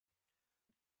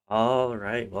All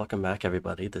right, welcome back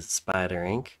everybody. This is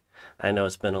SpiderInc. I know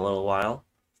it's been a little while,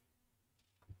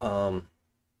 um,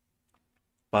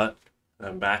 but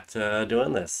I'm back to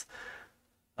doing this.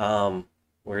 Um,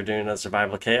 we're doing a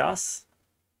survival chaos,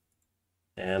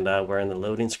 and we're in the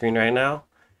loading screen right now,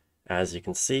 as you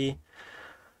can see.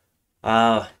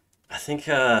 I think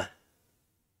so.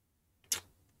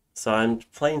 I'm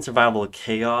playing survival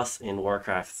chaos in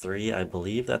Warcraft 3. I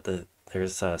believe that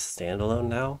there's a standalone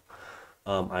now.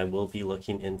 I will be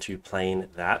looking into playing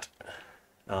that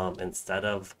instead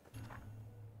of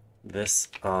this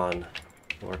on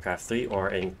Warcraft 3 or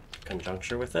in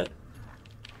conjunction with it.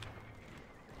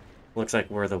 Looks like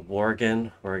we're the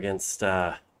Worgen. We're against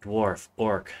Dwarf,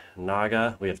 Orc,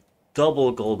 Naga. We have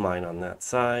double gold mine on that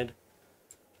side.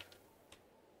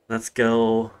 Let's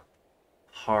go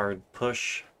hard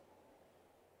push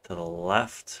to the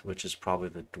left, which is probably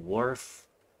the Dwarf.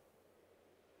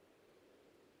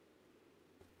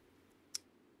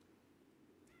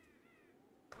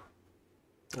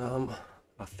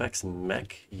 Affects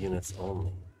mech units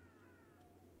only.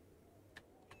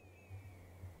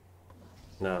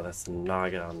 No, that's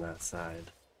Naga on that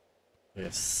side. We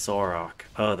have Sorok.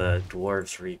 Oh, the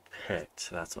dwarves repicked.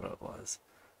 That's what it was.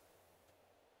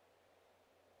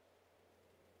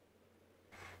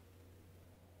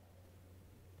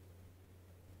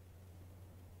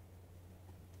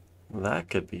 That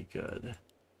could be good.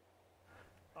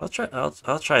 I'll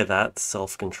try that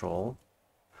self-control.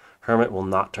 Hermit will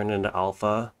not turn into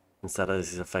alpha. Instead,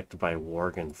 he's affected by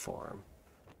Worgen form.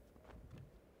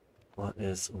 What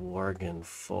is Worgen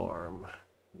form?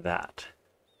 That.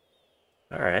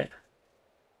 Alright.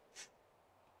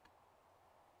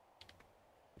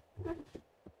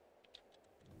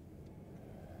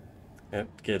 It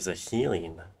gives a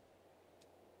healing.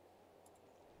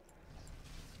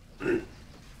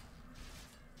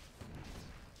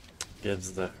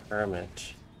 Gives the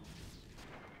Hermit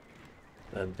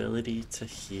the ability to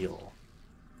heal.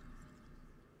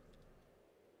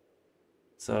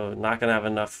 So not gonna have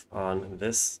enough on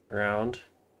this round.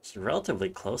 It's relatively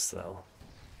close though.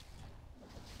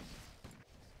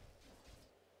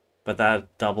 But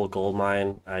that double gold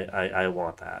mine, I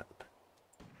want that.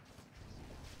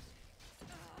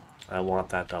 I want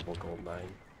that double gold mine.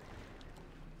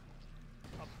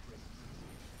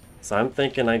 So I'm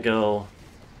thinking I go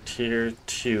tier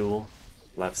 2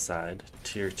 left side,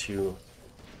 tier 2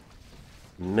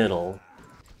 middle,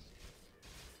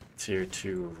 tier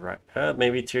 2 right,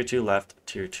 maybe tier 2 left,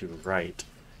 tier 2 right.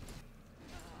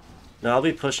 No, I'll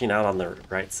be pushing out on the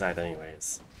right side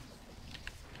anyways.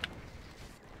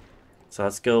 So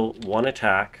let's go one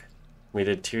attack. We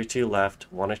did tier 2 left,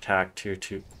 one attack, tier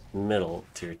 2 middle,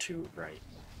 tier 2 right.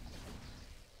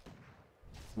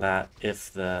 That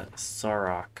if the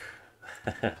Sorok,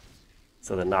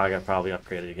 so the Naga probably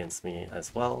upgraded against me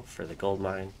as well for the gold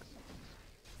mine.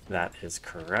 That is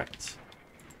correct.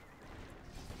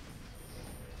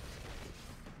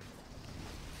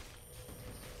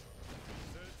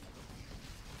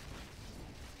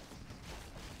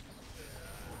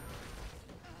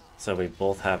 So we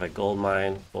both have a gold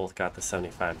mine, both got the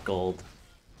 75 gold.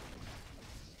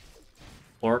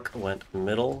 Orc went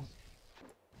middle.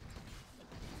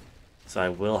 So I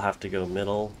will have to go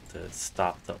middle to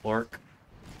stop the Orc.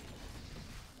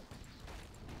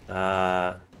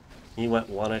 He went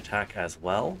one attack as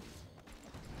well.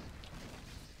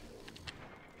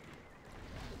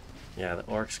 Yeah, the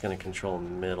Orc's gonna control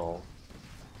middle.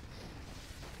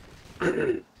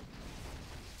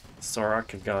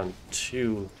 Sorok had gone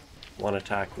 2 one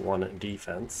attack, 1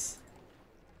 defense.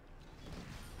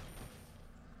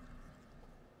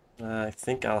 I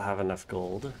think I'll have enough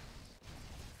gold.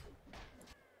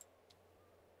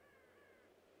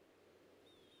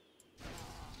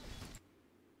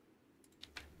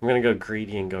 I'm gonna go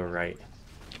greedy and go right.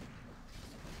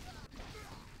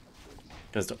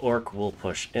 Because the Orc will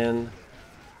push in.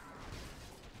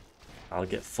 I'll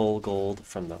get full gold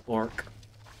from the Orc.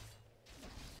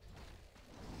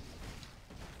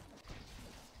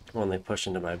 When they push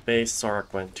into my base,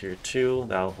 Sorok went tier 2.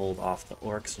 That'll hold off the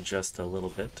Orcs just a little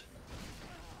bit.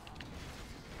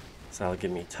 So that'll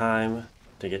give me time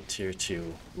to get tier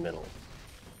 2 middle.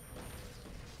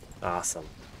 Awesome.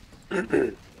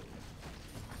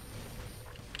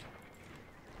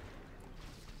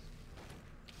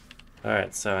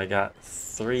 Alright, so I got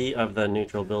 3 of the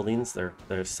neutral buildings.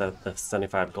 There's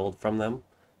 75 gold from them.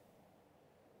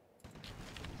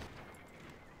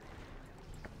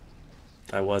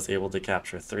 I was able to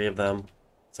capture 3 of them,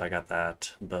 so I got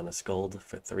that bonus gold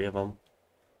for 3 of them.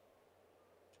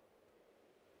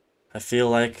 I feel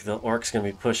like the Orc's gonna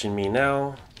be pushing me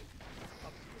now.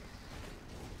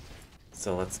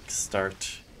 So let's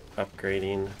start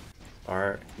upgrading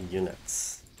our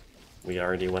units. We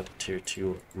already went to tier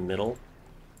 2 middle.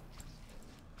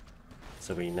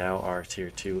 So we now are tier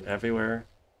 2 everywhere.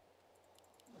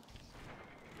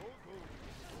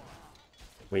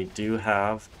 We do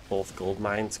have both gold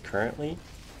mines currently.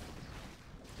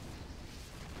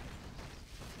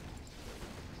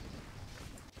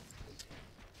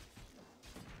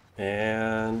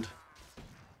 And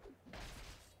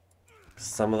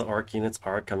some of the orc units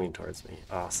are coming towards me.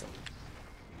 Awesome.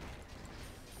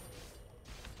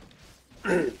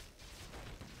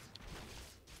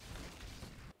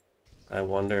 I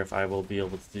wonder if I will be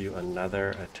able to do another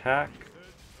attack.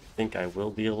 I think I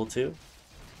will be able to.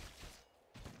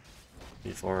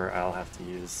 Before I'll have to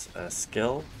use a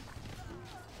skill.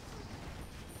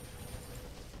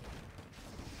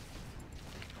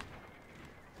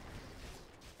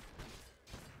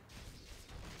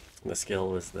 The skill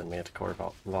was the Manticore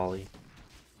Volley.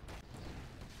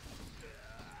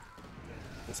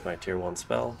 That's my tier 1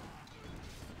 spell.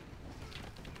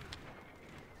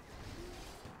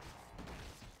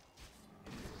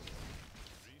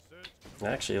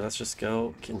 Actually, let's just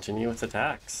go continue with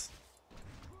attacks.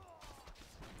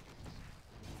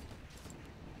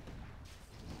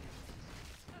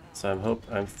 So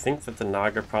I think that the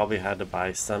Naga probably had to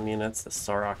buy some units. The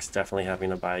Sorok's definitely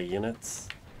having to buy units.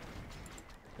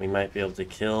 We might be able to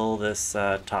kill this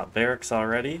top barracks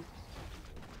already.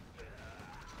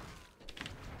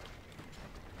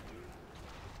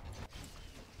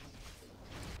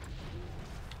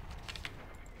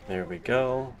 There we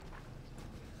go.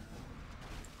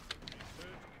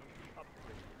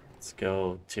 Let's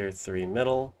go tier 3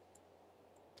 middle.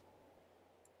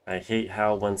 I hate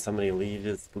how when somebody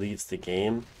leaves the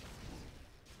game,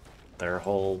 their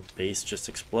whole base just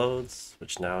explodes,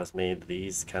 which now has made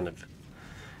these kind of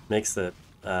makes the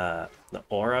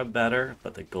aura better,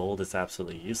 but the gold is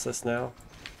absolutely useless now.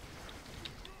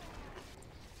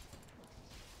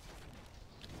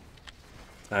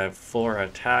 I have 4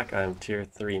 attack. I'm tier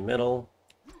 3 middle.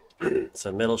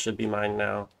 So middle should be mine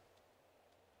now.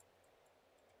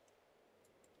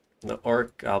 The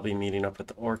orc, I'll be meeting up with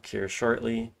the orc here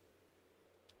shortly.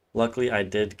 Luckily, I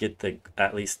did get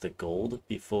at least the gold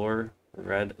before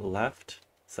red left.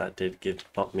 So that did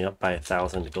bump me up by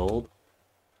 1,000 gold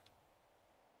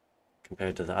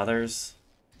compared to the others.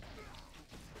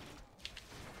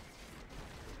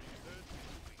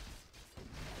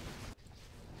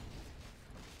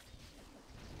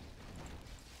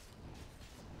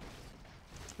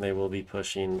 They will be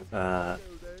pushing.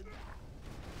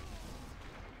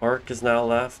 Orc is now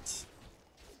left.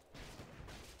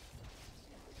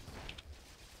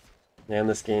 And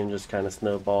this game just kind of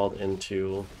snowballed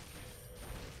into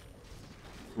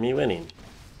me winning.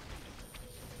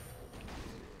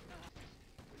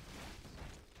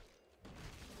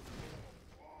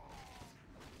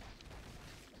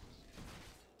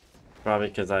 Probably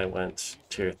because I went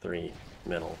tier 3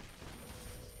 middle.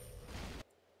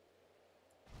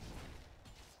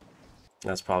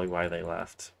 That's probably why they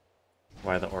left.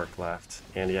 Why the orc left.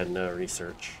 And he had no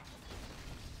research.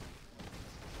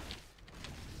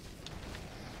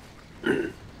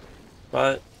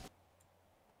 But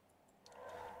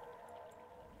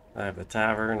I have the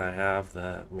tavern, I have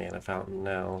the mana fountain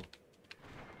now.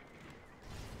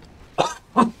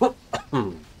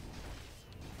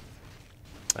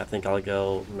 I think I'll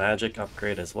go magic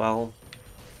upgrade as well.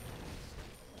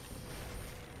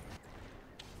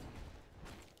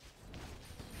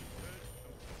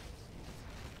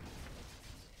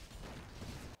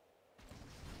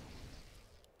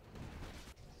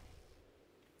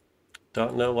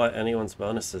 Don't know what anyone's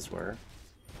bonuses were.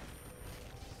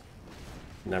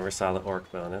 Never saw the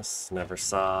orc bonus. Never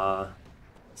saw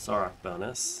Sorok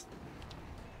bonus.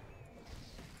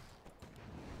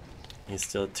 He's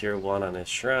still tier 1 on his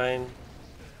shrine.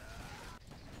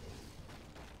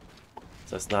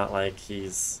 So it's not like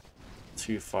he's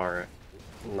too far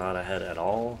not ahead at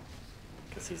all.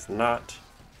 Because he's not.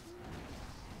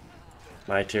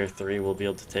 My tier 3 will be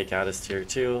able to take out his tier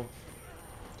 2.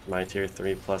 My tier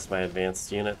 3 plus my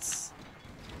advanced units.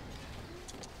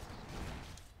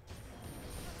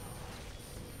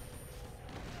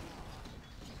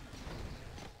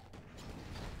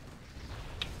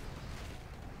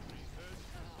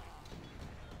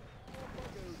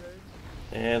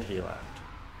 And he left.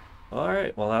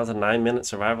 Alright, well that was a 9-minute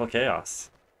survival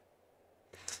chaos.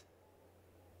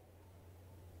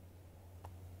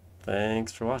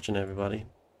 Thanks for watching, everybody.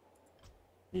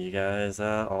 You guys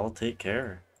all take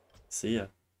care. See ya.